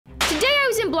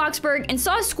was in Bloxburg and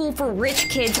saw a school for rich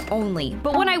kids only.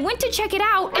 But when I went to check it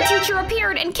out, a teacher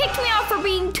appeared and kicked me off for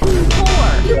being too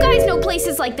poor. You guys know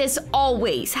places like this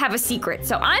always have a secret,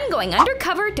 so I'm going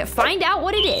undercover to find out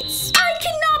what it is. I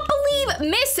cannot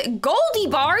believe Miss Goldie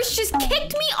Bars just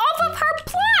kicked me off of her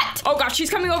plot. Oh gosh, she's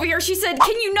coming over here. She said,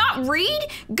 can you not read?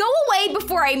 Go away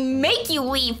before I make you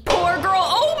leave, poor girl.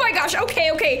 Oh my gosh, okay.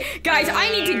 Guys, I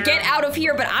need to get out of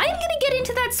here, but I'm gonna get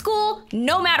into that school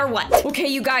no matter what. Okay,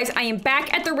 you guys, I am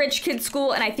back at the rich kid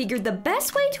school, and I figured the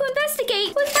best way to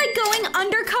investigate was by going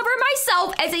undercover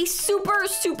myself as a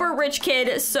super rich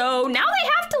kid. So now they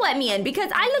have to let me in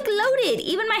because I look loaded.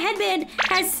 Even my headband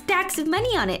has stacks of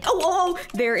money on it. Oh,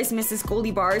 there is Mrs.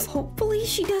 Goldie Bars. Hopefully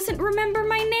she doesn't remember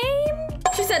my name.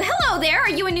 She said, hello there, are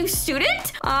you a new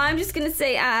student? I'm just gonna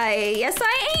say, yes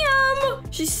I am.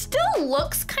 She still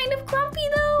looks kind of grumpy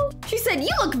though. She said, you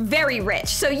look very rich,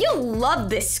 so you love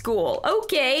this school.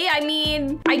 Okay, I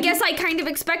mean, I guess I kind of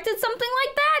expected something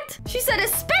like that. She said,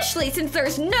 especially since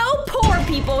there's no poor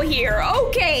people here.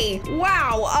 Okay,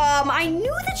 wow, I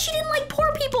knew that she didn't like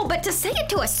poor people, but to say it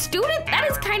to a student, that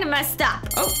is kind of messed up.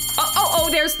 Oh,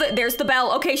 there's the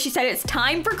bell. Okay, she said it's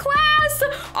time for class.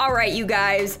 All right, you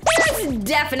guys, there's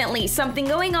definitely something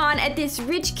going on at this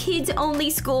rich kids only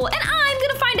school, and I'm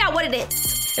gonna find out what it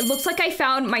is. It looks like I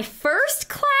found my first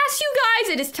class, you guys.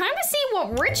 It is time to see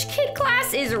what rich kid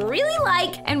class is really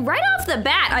like. And right off the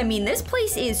bat, I mean, this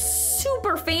place is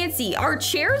super fancy. Our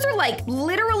chairs are like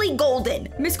literally golden.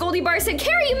 Miss Goldie Bar said,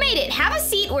 Cari, you made it. Have a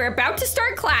seat. We're about to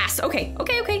start class. Okay.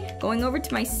 Going over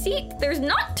to my seat. There's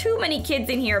not too many kids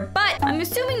in here, but I'm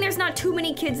assuming there's not too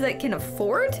many kids that can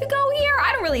afford to go here.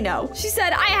 I don't really know. She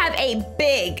said, I have a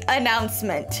big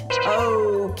announcement.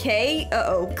 Okay,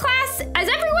 Class, as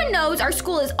everyone knows, our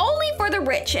school is only for the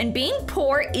rich, and being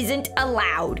poor isn't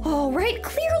allowed. All right,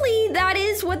 clearly that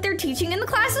is what they're teaching in the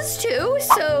classes too,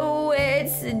 so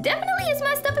it's definitely as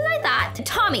messed up as I thought.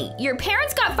 Tommy, your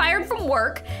parents got fired from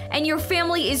work, and your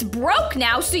family is broke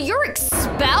now, so you're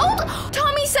expelled?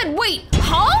 Tommy said, wait,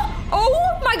 huh?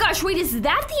 Oh my gosh, wait, is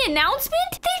that the announcement?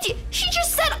 She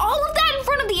just said all of that in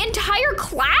front of the entire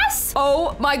class?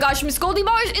 Oh my gosh, Miss Goldie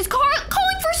Bars is calling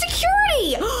for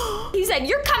security. He said,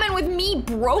 you're coming with me,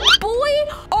 broke boy?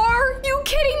 Are you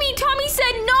kidding me? Tommy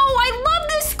said, no, I love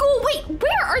this school. Wait,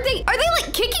 where are they? Are they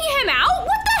like kicking him out?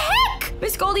 What the heck?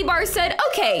 Miss Goldie Bars said,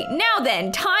 okay, now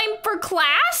then, time for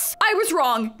class? I was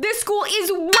wrong. This school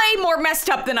is way more messed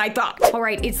up than I thought. All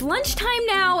right, it's lunchtime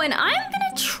now, and I'm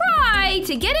gonna try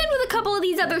to get in with a couple of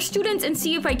these other students and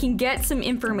see if I can get some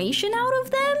information out of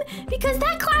them, because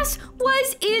that class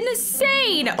was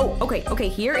insane. Oh, okay,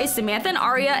 here is Samantha and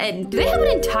Aria, and do they have an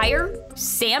entire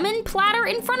salmon platter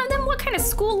in front of them? What kind of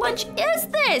school lunch is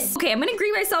this? Okay, I'm gonna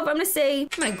greet myself.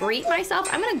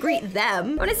 I'm gonna greet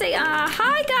them. I'm gonna say,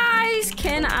 hi guys,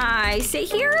 can I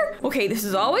sit here? Okay, this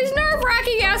is always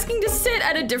nerve-wracking asking to sit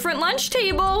at a different lunch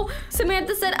table.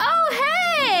 Samantha said,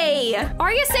 oh, hey.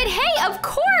 Aria said, hey, of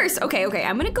course. Okay,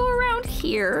 I'm gonna go around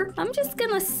here. I'm just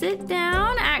gonna sit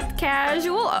down, act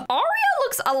casual. Aria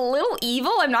looks a little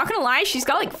evil, I'm not gonna lie. She's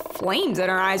got like flames in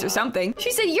her eyes or something.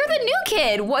 She said, you're the new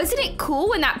kid. Wasn't it cool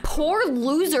when that poor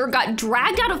loser got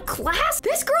dragged out of class?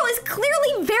 This girl is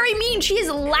clearly very mean. She is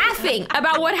laughing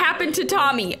about what happened to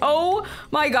Tommy. Oh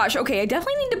my gosh. Okay, I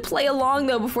definitely need to play along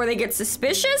though before they get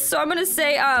suspicious. So I'm gonna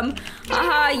say,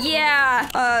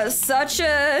 such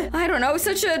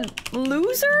a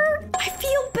loser? I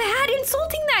feel bad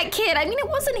insulting that kid. I mean, it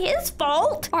wasn't his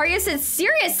fault. Aria said,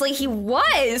 seriously, he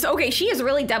was. Okay, she is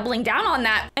really doubling down on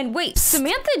that. And wait,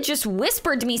 Samantha just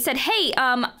whispered to me, said, hey,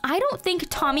 I don't think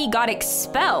Tommy got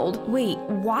expelled. Wait,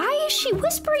 why is she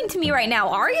whispering to me right now?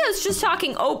 Aria is just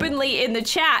talking openly in the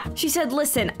chat. She said,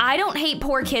 listen, I don't hate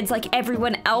poor kids like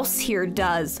everyone else here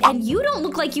does. And you don't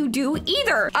look like you do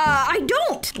either. I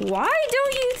don't. Why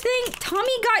don't you think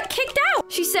Tommy got kicked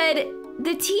out? She said,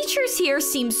 the teachers here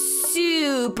seem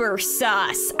super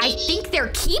sus. I think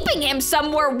they're keeping him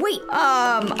somewhere. Wait,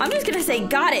 I'm just gonna say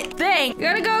got it. Thing. You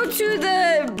gotta go to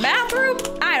the bathroom?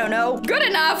 I don't know. Good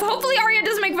enough. Hopefully Aria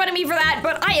doesn't make fun of me for that,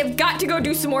 but I have got to go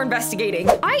do some more investigating.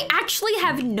 I actually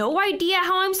have no idea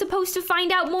how I'm supposed to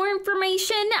find out more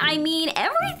information. I mean,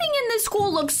 everything in this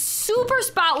school looks super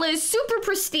spotless, super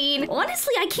pristine.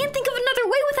 Honestly, I can't think of another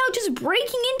way without just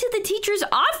breaking into the teacher's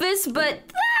office, but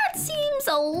that seems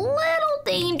a little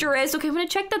dangerous. Okay, I'm gonna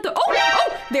check that.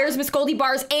 Oh, there's Miss Goldie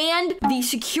Bars and the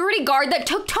security guard that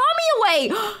took Tommy away.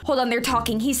 Hold on, they're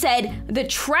talking. He said, the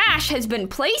trash has been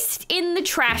placed in the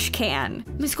trash can.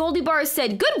 Miss Goldie Bars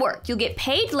said, good work. You'll get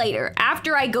paid later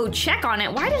after I go check on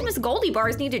it. Why does Miss Goldie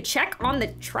Bars need to check on the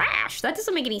trash? That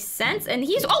doesn't make any sense. And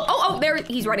he's, there,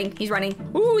 he's running.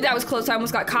 Ooh, that was close. I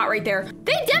almost got caught right there.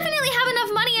 They definitely have enough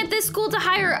enough money at this school to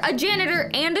hire a janitor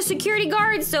and a security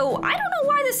guard, so I don't know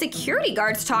why the security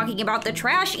guard's talking about the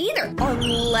trash either.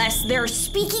 Unless they're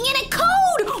speaking in a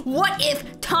code! What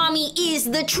if Tommy is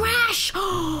the trash?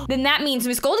 Then that means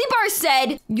Miss Goldie Bar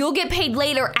said, you'll get paid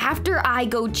later after I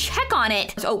go check on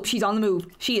it. Oh, she's on the move.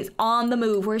 She is on the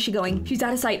move. Where is she going? She's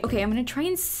out of sight. Okay, I'm gonna try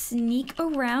and sneak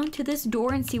around to this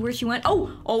door and see where she went.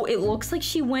 Oh, it looks like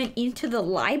she went into the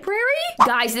library?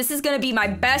 Guys, this is gonna be my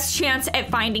best chance at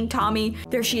finding Tommy.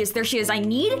 There she is, there she is. I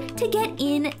need to get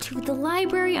into the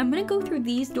library. I'm gonna go through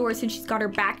these doors since she's got her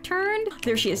back turned.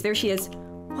 There she is, there she is.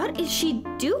 What is she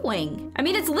doing? I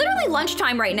mean, it's literally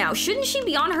lunchtime right now. Shouldn't she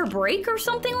be on her break or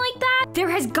something like that? There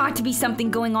has got to be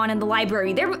something going on in the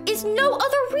library. There is no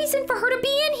other reason for her to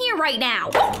be in here right now.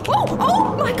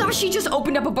 Oh my gosh, she just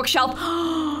opened up a bookshelf.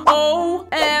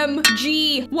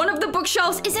 OMG. One of the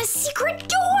bookshelves is a secret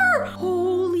door.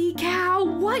 Holy cow.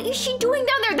 What is she doing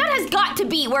down there? That has got to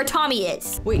be where Tommy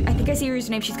is. Wait, I think I see her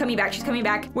username. She's coming back. She's coming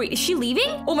back. Wait, is she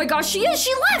leaving? Oh my gosh, she is.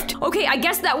 She left. Okay, I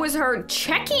guess that was her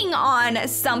checking on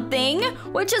something,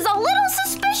 which is a little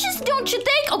suspicious, don't you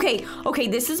think? Okay,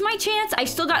 this is my chance. I've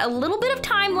still got a little bit of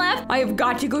time left. I have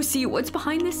got to go see what's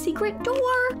behind this secret door.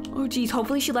 Oh geez,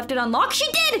 hopefully she left it unlocked.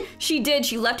 She did.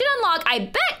 She left it unlocked. I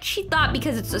bet she thought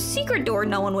because it's a secret door,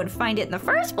 no one would find it in the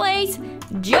first place.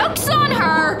 Joke's on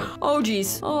her. Oh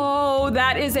geez. Oh,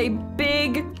 that is a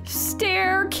big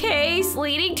staircase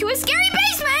leading to a scary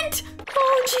basement.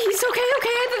 Oh geez, okay,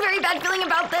 I have a very bad feeling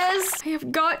about this. I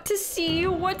have got to see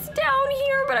what's down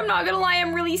here, but I'm not gonna lie,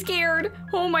 I'm really scared.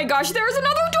 Oh my gosh, there's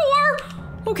another door.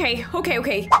 Okay.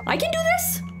 I can do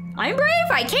this. I'm brave.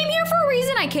 I came here for a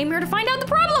reason. I came here to find out the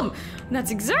problem. And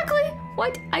that's exactly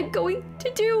what I'm going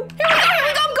to do. Here we go,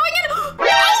 I'm going in. Oh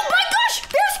my gosh,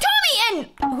 there's Tommy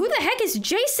and who the heck is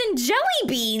Jason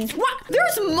Jellybeans? What?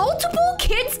 There's multiple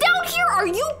kids down here? Are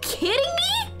you kidding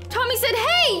me? Tommy said,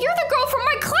 hey, you're the girl from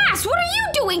my class. What are you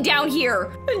doing down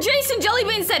here? And Jason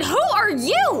Jellybean said, who are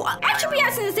you? I should be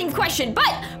asking the same question, but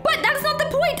that's not the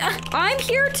point. I'm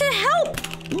here to help.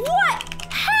 What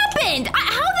happened?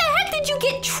 How the heck did you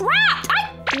get trapped? I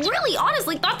really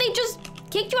honestly thought they just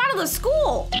kicked you out of the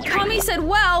school. Tommy said,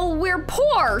 well, we're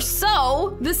poor,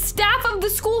 so the staff of the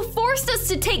school forced us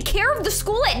to take care of the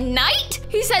school at night?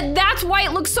 He said that's why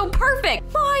it looks so perfect.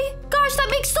 My gosh, that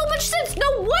makes so much sense. No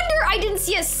wonder I didn't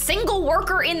see a single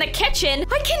worker in the kitchen.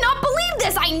 I cannot believe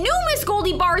this. I knew Miss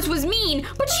Goldie Bars was mean,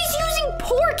 but she's using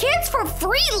poor kids for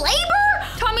free labor?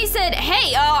 Tommy said,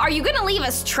 hey, are you gonna leave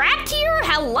us trapped here?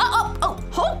 Hello?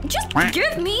 Just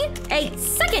give me a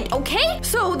second, okay?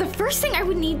 So the first thing I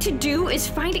would need to do is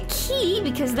find a key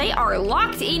because they are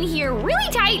locked in here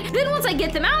really tight. Then once I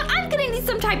get them out, I'm gonna need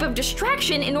some type of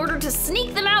distraction in order to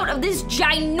sneak them out of this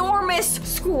ginormous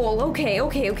school. Okay.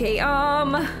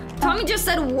 Tommy just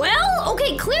said, well,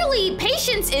 okay, clearly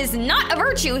patience is not a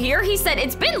virtue here. He said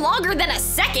it's been longer than a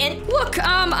second. Look,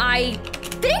 I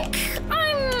think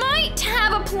I might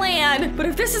have a plan, but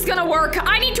if this is gonna work,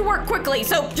 I need to work quickly,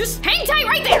 so just hang tight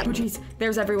right there. Oh geez,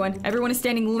 there's everyone. Everyone is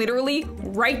standing literally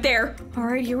right there. All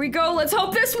right, here we go. Let's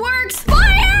hope this works. Fire!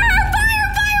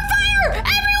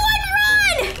 Everyone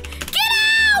run! Get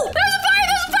out! There's a fire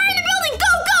in the building! Go!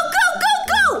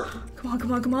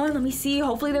 Come on, let me see.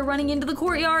 Hopefully they're running into the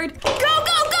courtyard. Go! It's burning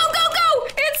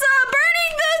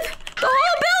the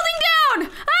whole building down!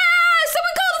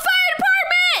 Someone call the fire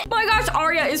department! My gosh,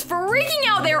 Arya is freaking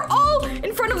out. They're all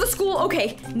in front of the school.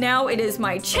 Okay, now it is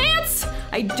my chance.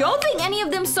 I don't think any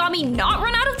of them saw me not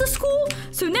run out of the school,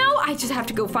 so now I just have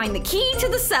to go find the key to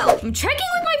the cell. I'm checking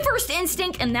with my first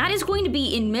instinct, and that is going to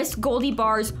be in Miss Goldie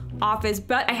Bar's office,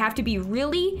 but I have to be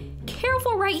really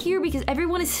careful right here because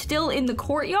everyone is still in the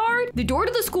courtyard. The door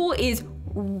to the school is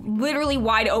literally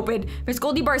wide open. Miss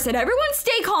Goldie Bar said, everyone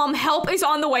stay calm, help is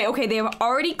on the way. Okay, they have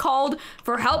already called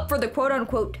for help for the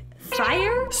quote-unquote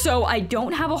fire, so I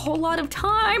don't have a whole lot of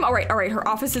time. All right, her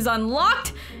office is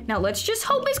unlocked. Now let's just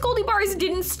hope Miss Goldie Bars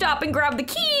didn't stop and grab the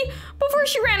key before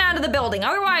she ran out of the building.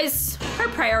 Otherwise, her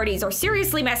priorities are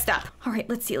seriously messed up. All right,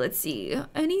 let's see.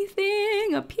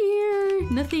 Anything up here?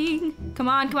 Nothing. Come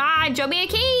on, show me a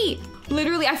key.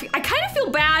 Literally, I kind of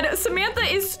feel bad. Samantha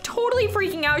is totally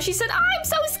freaking out. She said, I'm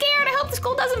so scared. I hope the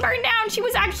school doesn't burn down. She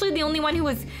was actually the only one who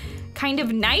was kind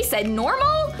of nice and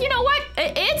normal. You know what?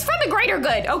 It's for the greater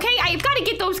good, okay? I've got to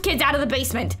get those kids out of the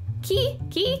basement. Key?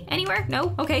 Anywhere?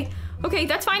 No? Okay,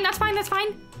 that's fine.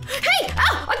 Hey!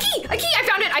 Oh, a key! I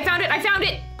found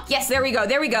it! Yes, there we go.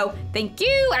 Thank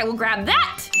you. I will grab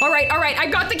that. All right.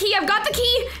 I've got the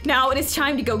key. Now it is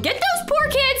time to go get those poor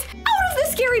kids out of the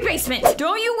scary basement.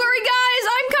 Don't you worry, guys.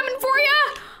 I'm coming for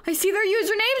you. I see their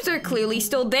usernames. They're clearly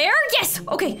still there. Yes.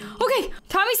 Okay.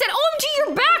 Tommy said, OMG,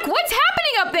 you're back. What's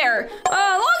happening up there?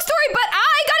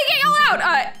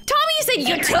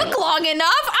 You took long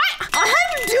enough.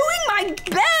 I'm doing my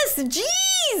best.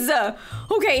 Jeez.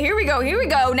 Okay, here we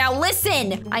go. Now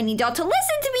listen. I need y'all to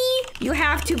listen to me. You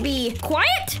have to be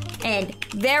quiet and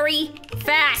very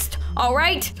fast. All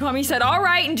right? Tommy said, all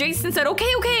right. And Jason said,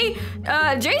 okay.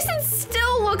 Jason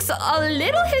still looks a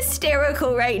little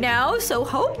hysterical right now. So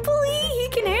hopefully he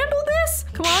can handle this.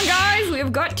 Come on, guys. We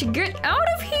have got to get out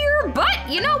of here. But,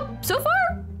 you know, so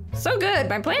far, so good.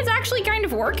 My plan's actually kind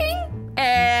of working.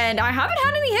 And I haven't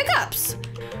had any hiccups.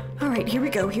 All right, here we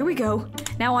go.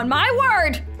 Now on my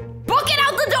word, book it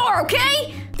out the door,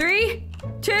 okay? 3,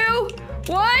 2,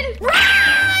 1, run!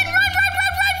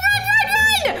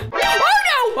 Oh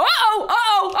no!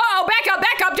 Uh-oh! Back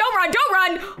up! Don't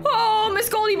run! Oh, Miss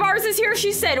Goldie Bars is here.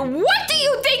 She said, what do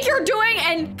you think you're doing?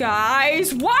 And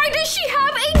guys, why does she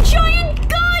have a giant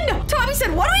gun? Tommy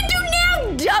said, what do we do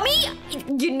now, dummy?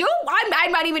 You know,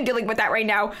 I'm not even dealing with that right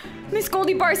now. Miss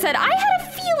Goldie Bar said, I had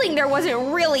a feeling there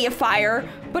wasn't really a fire,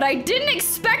 but I didn't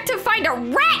expect to find a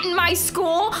rat in my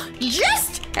school.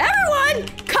 Just everyone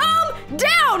calm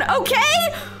down,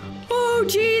 okay? Oh,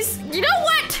 geez. You know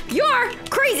what? You're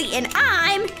crazy, and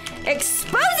I'm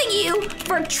exposing you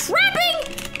for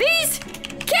trapping these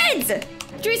kids.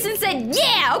 Jason said,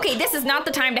 yeah, okay, this is not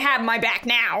the time to have my back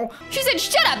now. She said,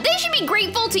 shut up. They should be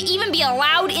grateful to even be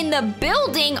allowed in the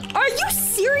building. Are you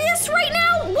serious right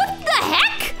now? What the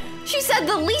heck? She said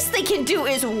the least they can do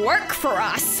is work for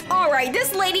us. All right,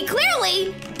 this lady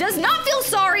clearly does not feel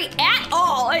sorry at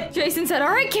all. And Jason said,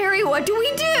 all right, Cari, what do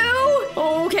we do?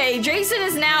 Okay, Jason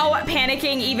is now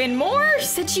panicking even more. She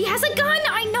said she has a gun.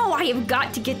 I know I have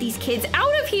got to get these kids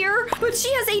out of here, but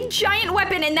she has a giant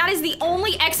weapon and that is the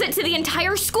only exit to the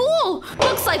entire school.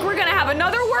 Looks like we're gonna have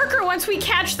another worker once we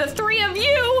catch the 3 of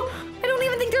you. I don't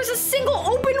even think there's a single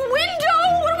open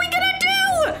window. What are we gonna do?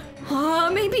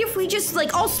 Maybe if we just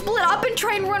like all split up and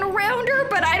try and run around her,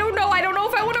 but I don't know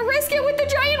if I want to risk it with the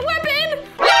giant weapon.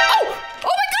 Oh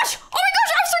my gosh,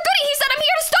 Officer Goody, he said I'm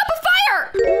here to stop a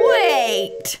fire.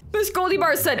 Wait, Miss Goldie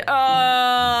Bar said,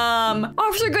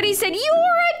 Officer Goody said, you're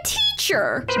a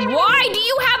teacher. Why do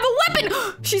you have a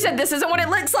weapon? She said, this isn't what it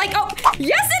looks like. Oh,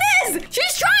 yes it is.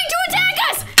 She's trying to attack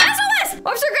us. SOS.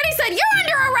 Officer Goody said, you're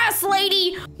under arrest,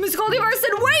 lady. Miss Goldie Bar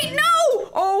said, wait, no.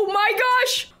 Oh my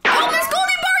gosh. Oh, Miss Goldie